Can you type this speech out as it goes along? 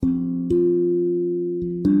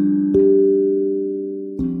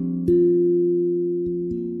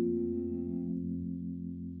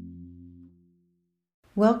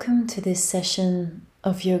Welcome to this session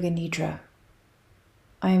of Yoga Nidra.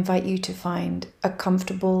 I invite you to find a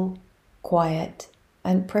comfortable, quiet,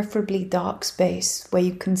 and preferably dark space where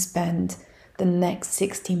you can spend the next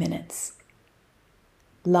 60 minutes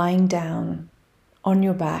lying down on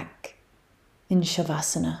your back in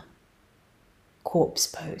Shavasana, corpse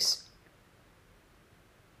pose.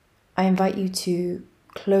 I invite you to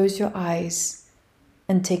close your eyes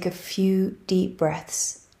and take a few deep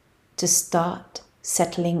breaths to start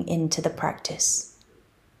settling into the practice.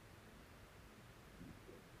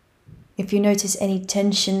 If you notice any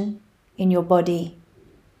tension in your body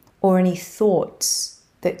or any thoughts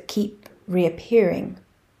that keep reappearing,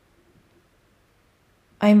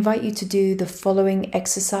 I invite you to do the following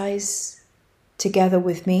exercise together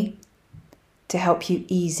with me to help you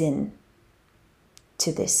ease in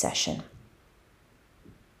to this session.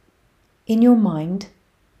 In your mind,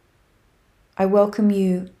 I welcome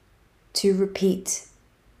you to repeat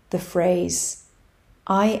the phrase,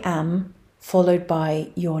 I am, followed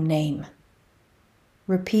by your name.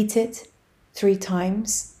 Repeat it 3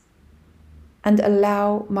 times and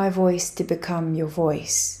allow my voice to become your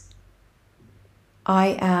voice.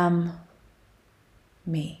 I am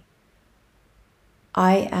me.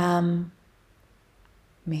 I am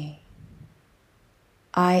me.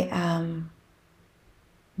 I am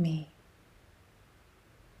me.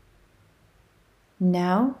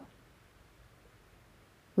 Now,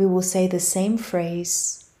 we will say the same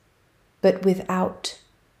phrase, but without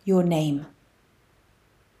your name.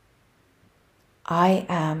 I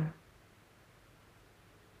am.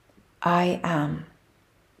 I am.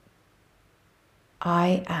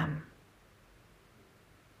 I am.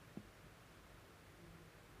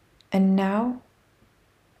 And now,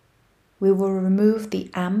 we will remove the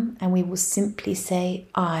am and we will simply say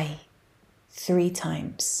I 3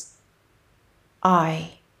 times.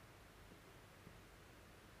 I.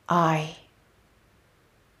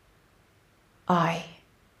 I.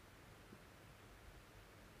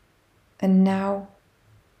 And now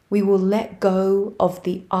we will let go of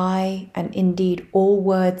the I and indeed all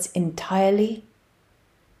words entirely,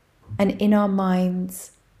 and in our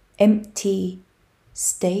mind's empty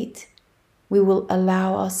state, we will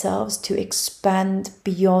allow ourselves to expand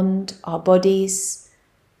beyond our bodies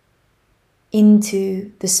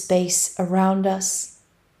into the space around us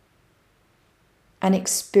and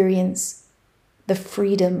experience the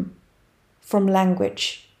freedom from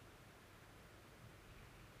language.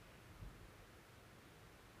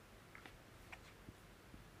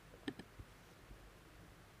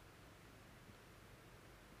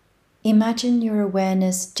 Imagine your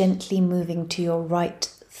awareness gently moving to your right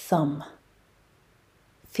thumb.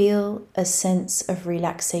 Feel a sense of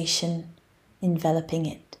relaxation enveloping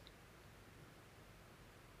it.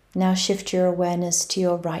 Now shift your awareness to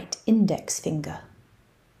your right index finger.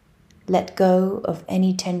 Let go of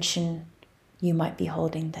any tension you might be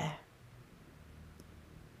holding there.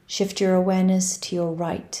 Shift your awareness to your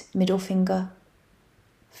right middle finger,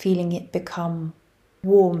 feeling it become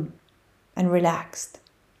warm and relaxed.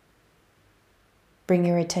 Bring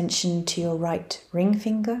your attention to your right ring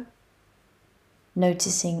finger,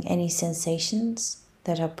 noticing any sensations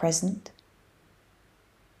that are present.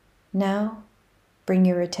 Now, bring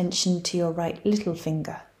your attention to your right little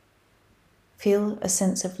finger. Feel a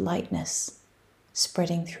sense of lightness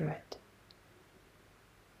spreading through it.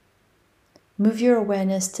 Move your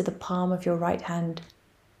awareness to the palm of your right hand.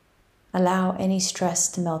 Allow any stress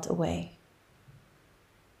to melt away.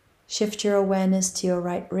 Shift your awareness to your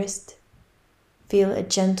right wrist. Feel a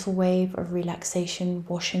gentle wave of relaxation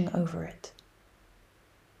washing over it.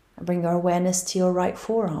 And bring your awareness to your right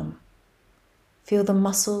forearm. Feel the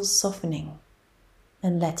muscles softening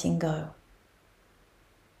and letting go.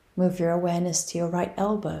 Move your awareness to your right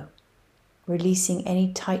elbow, releasing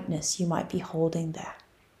any tightness you might be holding there.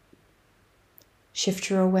 Shift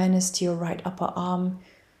your awareness to your right upper arm.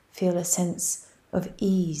 Feel a sense of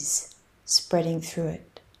ease spreading through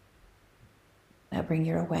it. Now bring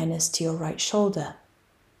your awareness to your right shoulder.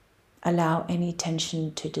 Allow any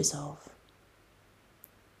tension to dissolve.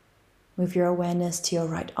 Move your awareness to your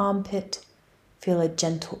right armpit. Feel a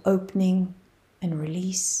gentle opening and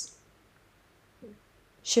release.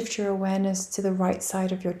 Shift your awareness to the right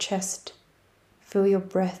side of your chest. Feel your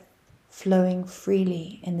breath flowing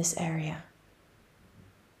freely in this area.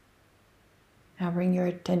 Now bring your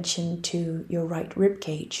attention to your right rib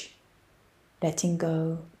cage, letting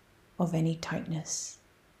go of any tightness.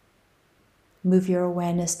 Move your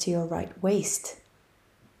awareness to your right waist.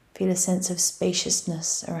 Feel a sense of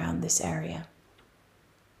spaciousness around this area.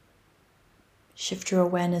 Shift your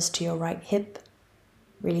awareness to your right hip,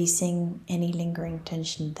 releasing any lingering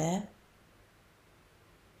tension there.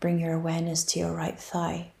 Bring your awareness to your right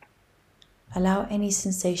thigh. Allow any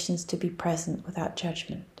sensations to be present without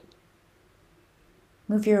judgment.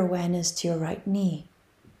 Move your awareness to your right knee.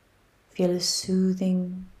 Feel a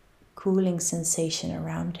soothing, cooling sensation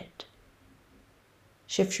around it.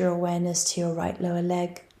 Shift your awareness to your right lower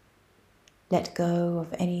leg. Let go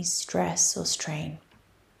of any stress or strain.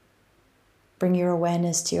 Bring your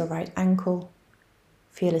awareness to your right ankle.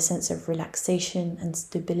 Feel a sense of relaxation and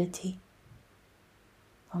stability.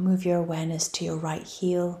 Or move your awareness to your right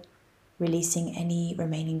heel, releasing any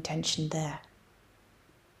remaining tension there.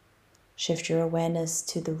 Shift your awareness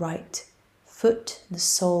to the right foot, the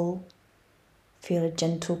sole. Feel a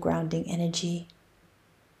gentle grounding energy.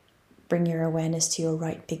 Bring your awareness to your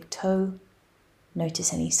right big toe.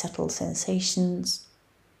 Notice any subtle sensations.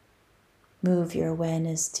 Move your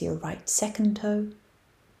awareness to your right second toe.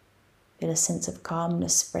 Feel a sense of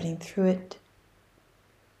calmness spreading through it.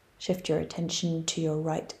 Shift your attention to your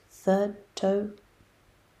right third toe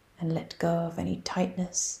and let go of any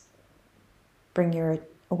tightness. Bring your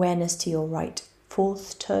awareness to your right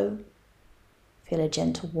fourth toe. Feel a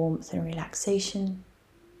gentle warmth and relaxation.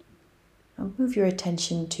 And move your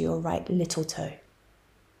attention to your right little toe,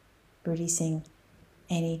 releasing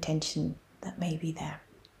any tension that may be there.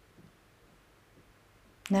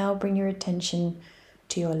 Now bring your attention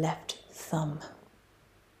to your left thumb.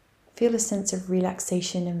 Feel a sense of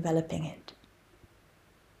relaxation enveloping it.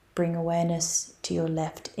 Bring awareness to your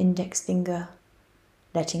left index finger,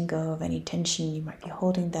 letting go of any tension you might be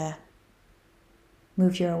holding there.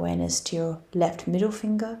 Move your awareness to your left middle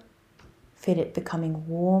finger. Feel it becoming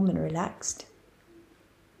warm and relaxed.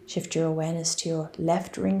 Shift your awareness to your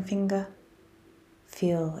left ring finger.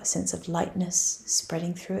 Feel a sense of lightness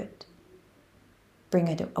spreading through it.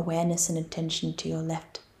 Bring awareness and attention to your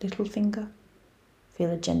left little finger. Feel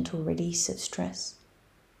a gentle release of stress.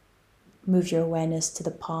 Move your awareness to the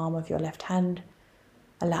palm of your left hand,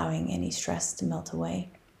 allowing any stress to melt away.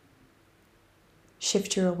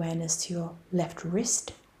 Shift your awareness to your left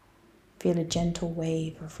wrist. Feel a gentle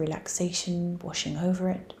wave of relaxation washing over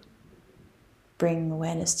it. Bring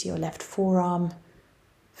awareness to your left forearm.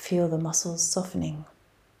 Feel the muscles softening.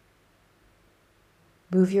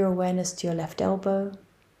 Move your awareness to your left elbow.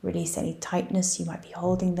 Release any tightness you might be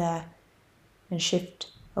holding there. And shift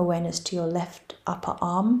awareness to your left upper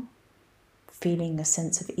arm, feeling a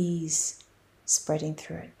sense of ease spreading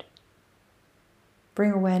through it.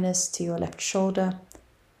 Bring awareness to your left shoulder.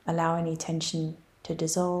 Allow any tension to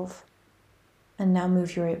dissolve. And now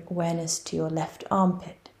move your awareness to your left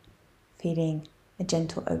armpit, feeling a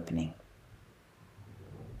gentle opening.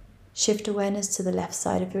 Shift awareness to the left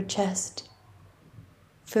side of your chest.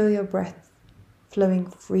 Feel your breath flowing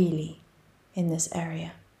freely in this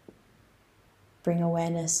area. Bring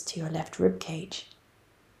awareness to your left rib cage.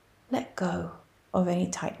 Let go of any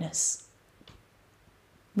tightness.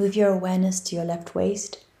 Move your awareness to your left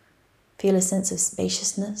waist. Feel a sense of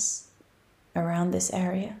spaciousness around this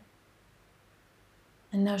area.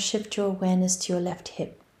 And now shift your awareness to your left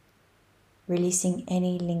hip, releasing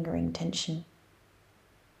any lingering tension.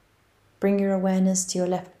 Bring your awareness to your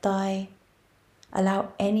left thigh.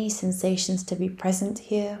 Allow any sensations to be present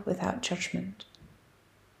here without judgment.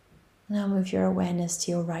 Now move your awareness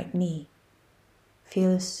to your right knee.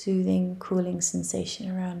 Feel a soothing, cooling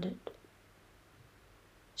sensation around it.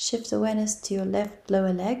 Shift awareness to your left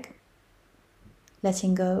lower leg,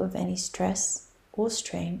 letting go of any stress or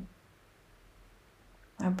strain.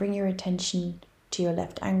 Now bring your attention to your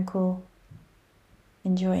left ankle,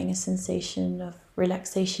 enjoying a sensation of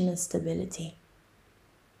relaxation and stability.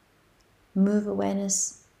 Move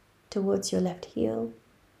awareness towards your left heel.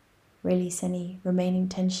 Release any remaining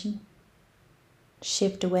tension.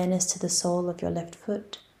 Shift awareness to the sole of your left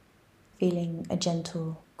foot, feeling a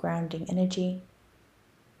gentle grounding energy.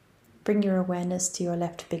 Bring your awareness to your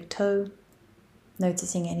left big toe,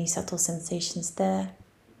 noticing any subtle sensations there.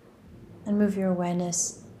 And move your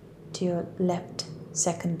awareness to your left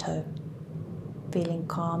second toe, feeling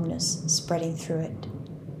calmness spreading through it.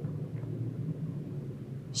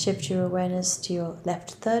 Shift your awareness to your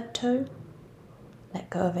left third toe.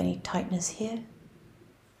 Let go of any tightness here.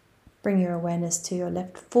 Bring your awareness to your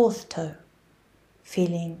left fourth toe,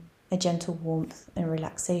 feeling a gentle warmth and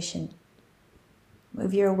relaxation.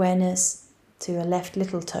 Move your awareness to your left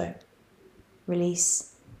little toe.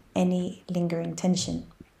 Release any lingering tension.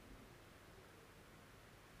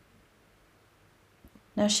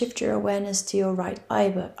 Now shift your awareness to your right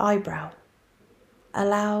eyebrow.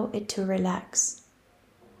 Allow it to relax.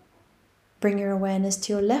 Bring your awareness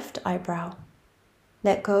to your left eyebrow.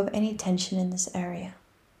 Let go of any tension in this area.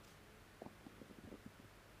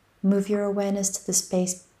 Move your awareness to the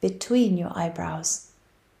space between your eyebrows,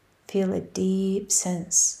 feel a deep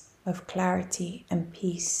sense of clarity and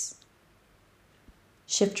peace.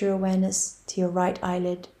 Shift your awareness to your right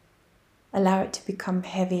eyelid. Allow it to become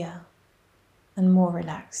heavier and more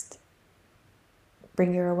relaxed.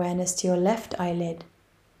 Bring your awareness to your left eyelid,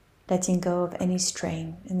 letting go of any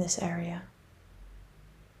strain in this area.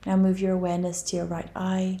 Now move your awareness to your right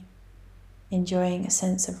eye, enjoying a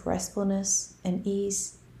sense of restfulness and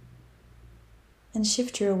ease. And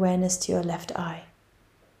shift your awareness to your left eye,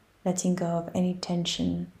 letting go of any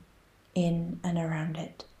tension in and around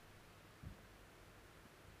it.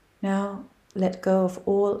 Now let go of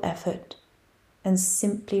all effort and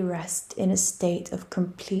simply rest in a state of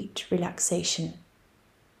complete relaxation.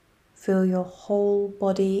 Feel your whole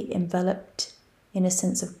body enveloped in a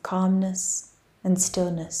sense of calmness and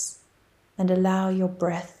stillness, and allow your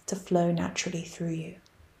breath to flow naturally through you.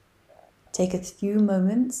 Take a few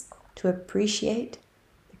moments to appreciate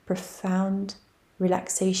the profound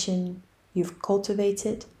relaxation you've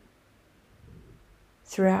cultivated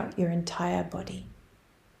throughout your entire body.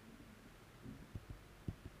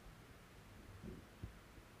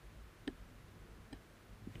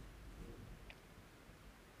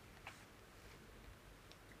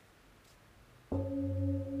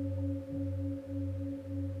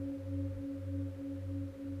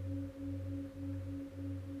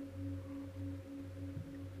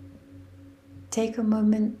 Take a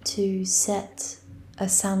moment to set a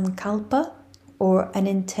sankalpa or an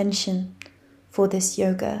intention for this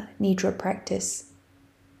yoga Nidra practice.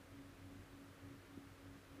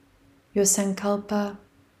 Your sankalpa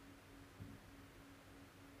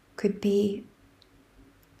could be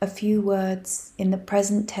a few words in the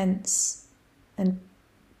present tense and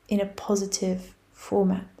in a positive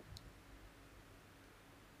format.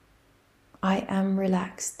 I am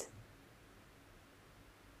relaxed.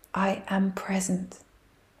 I am present.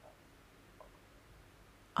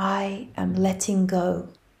 I am letting go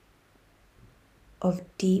of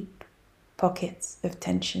deep pockets of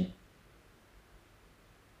tension.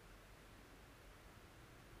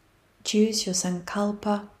 Choose your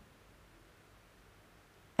sankalpa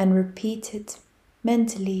and repeat it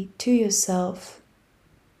mentally to yourself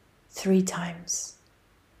 3 times.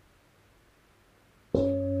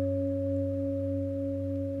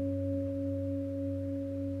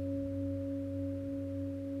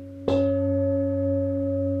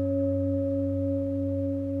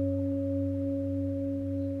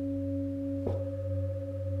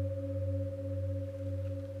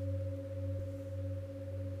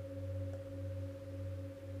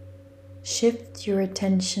 Shift your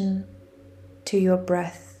attention to your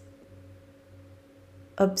breath.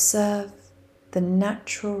 Observe the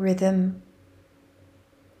natural rhythm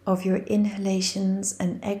of your inhalations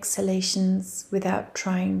and exhalations without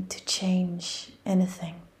trying to change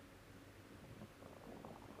anything.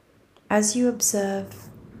 As you observe,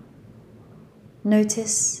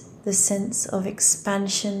 notice the sense of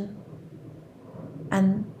expansion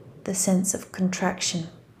and the sense of contraction.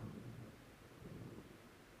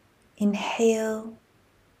 Inhale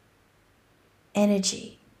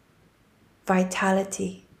energy,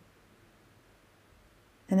 vitality,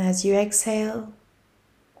 and as you exhale,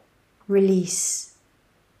 release,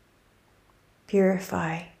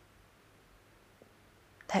 purify,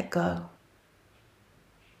 let go.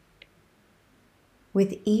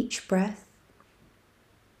 With each breath,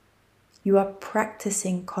 you are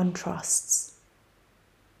practicing contrasts.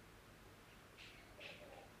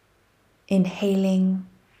 Inhaling,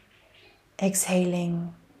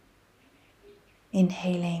 exhaling,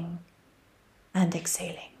 inhaling, and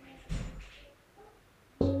exhaling.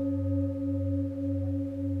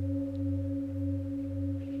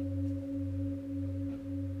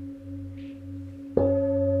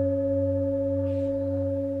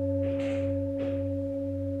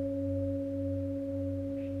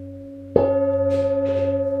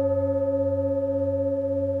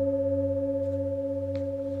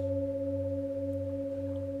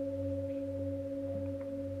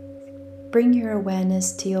 Bring your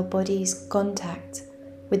awareness to your body's contact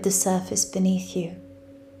with the surface beneath you.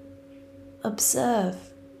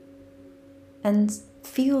 Observe and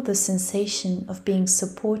feel the sensation of being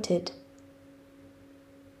supported.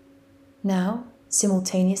 Now,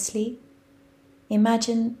 simultaneously,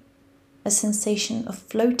 imagine a sensation of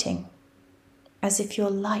floating, as if you're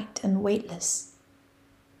light and weightless.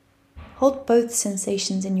 Hold both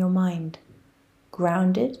sensations in your mind,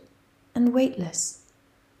 grounded and weightless,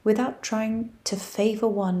 without trying to favor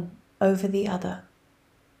one over the other.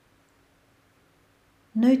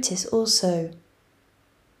 Notice also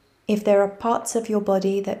if there are parts of your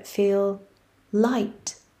body that feel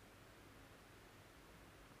light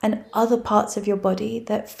and other parts of your body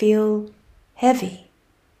that feel heavy.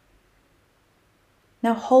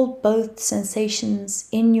 Now hold both sensations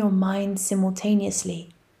in your mind simultaneously,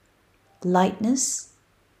 lightness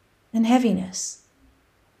and heaviness,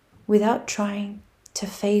 without trying to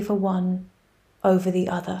favor one over the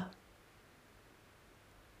other.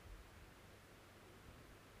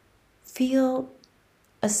 Feel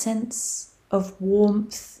a sense of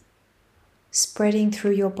warmth spreading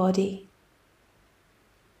through your body.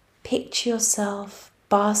 Picture yourself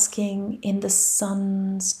basking in the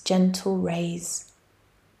sun's gentle rays.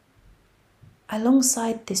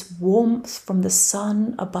 Alongside this warmth from the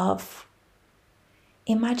sun above,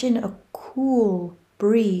 imagine a cool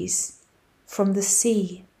breeze from the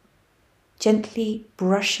sea gently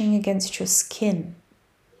brushing against your skin.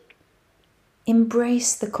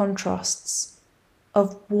 Embrace the contrasts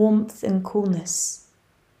of warmth and coolness,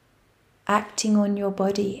 acting on your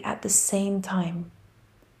body at the same time,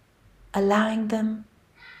 allowing them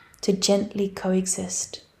to gently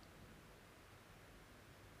coexist.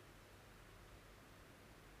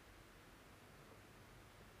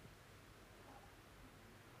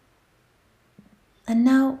 And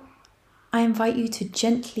now I invite you to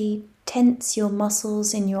gently tense your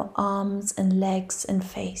muscles in your arms and legs and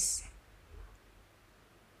face.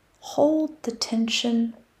 Hold the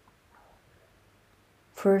tension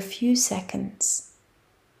for a few seconds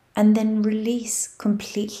and then release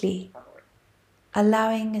completely,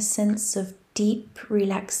 allowing a sense of deep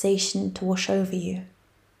relaxation to wash over you.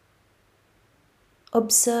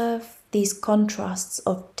 Observe these contrasts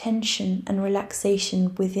of tension and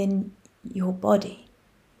relaxation within your body.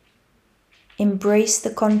 Embrace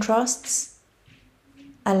the contrasts,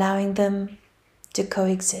 allowing them to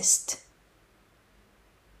coexist.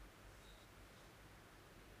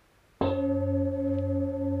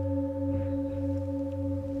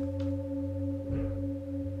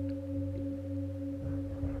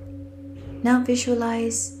 Now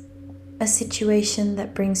visualize a situation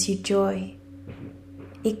that brings you joy.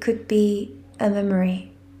 It could be a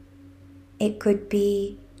memory. It could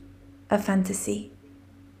be a fantasy.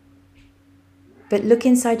 But look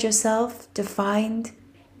inside yourself to find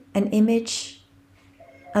an image,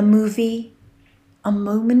 a movie, a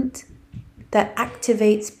moment that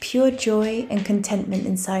activates pure joy and contentment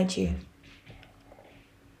inside you.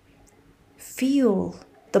 Feel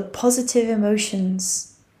the positive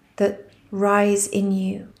emotions that rise in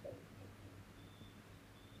you.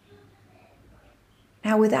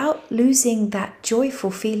 Now, without losing that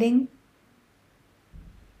joyful feeling,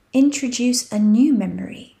 introduce a new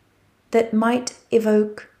memory that might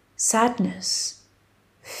evoke sadness,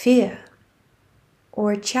 fear,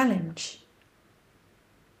 or a challenge.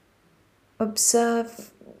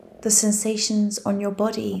 Observe the sensations on your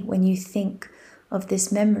body when you think of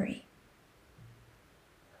this memory.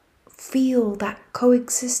 Feel that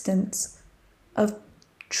coexistence of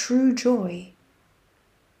true joy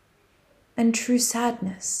and true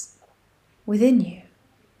sadness within you,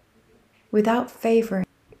 without favoring.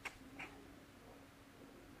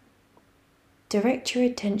 Direct your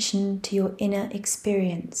attention to your inner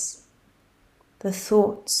experience, the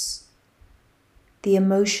thoughts, the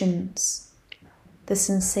emotions, the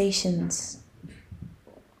sensations,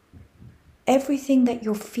 everything that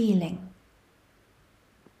you're feeling.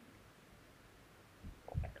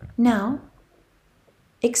 Now,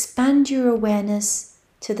 expand your awareness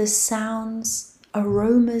to the sounds,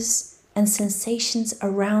 aromas, and sensations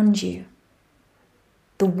around you,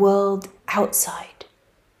 the world outside.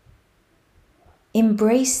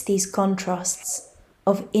 Embrace these contrasts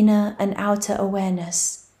of inner and outer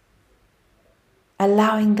awareness,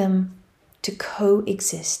 allowing them to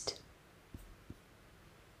coexist.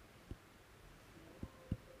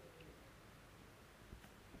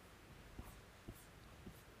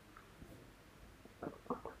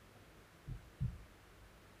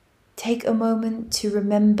 Take a moment to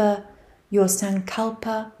remember your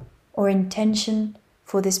sankalpa or intention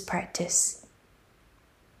for this practice.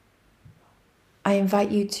 I invite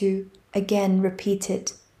you to again repeat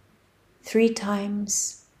it 3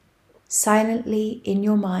 times silently in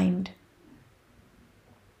your mind.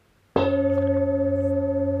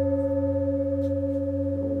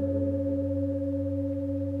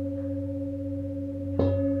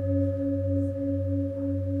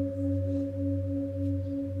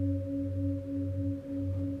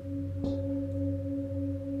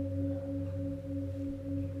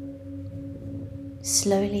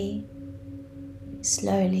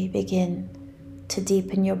 Slowly begin to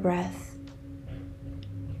deepen your breath.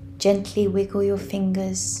 Gently wiggle your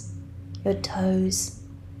fingers, your toes,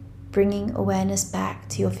 bringing awareness back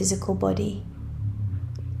to your physical body.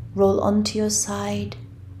 Roll onto your side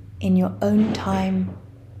in your own time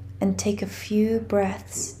and take a few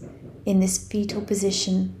breaths in this fetal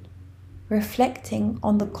position, reflecting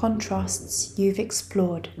on the contrasts you've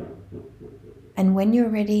explored. And when you're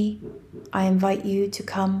ready, I invite you to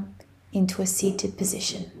come into a seated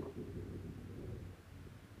position.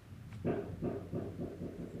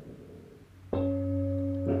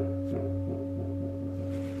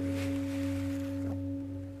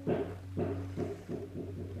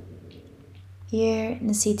 Here in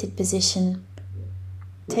a seated position,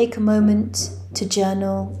 take a moment to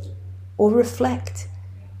journal or reflect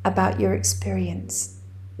about your experience.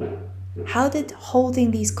 How did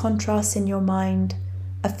holding these contrasts in your mind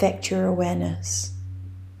affect your awareness?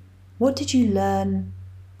 What did you learn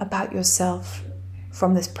about yourself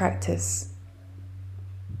from this practice?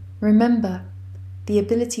 Remember, the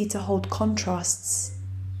ability to hold contrasts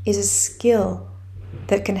is a skill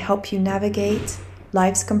that can help you navigate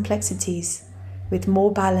life's complexities with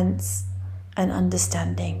more balance and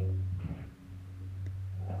understanding.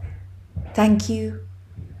 Thank you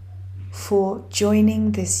for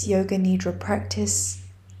joining this Yoga Nidra practice.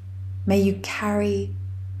 May you carry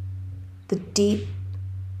the deep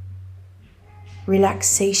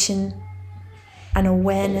relaxation and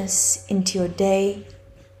awareness into your day,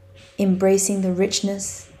 embracing the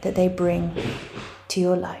richness that they bring to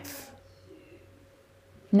your life.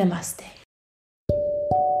 Namaste.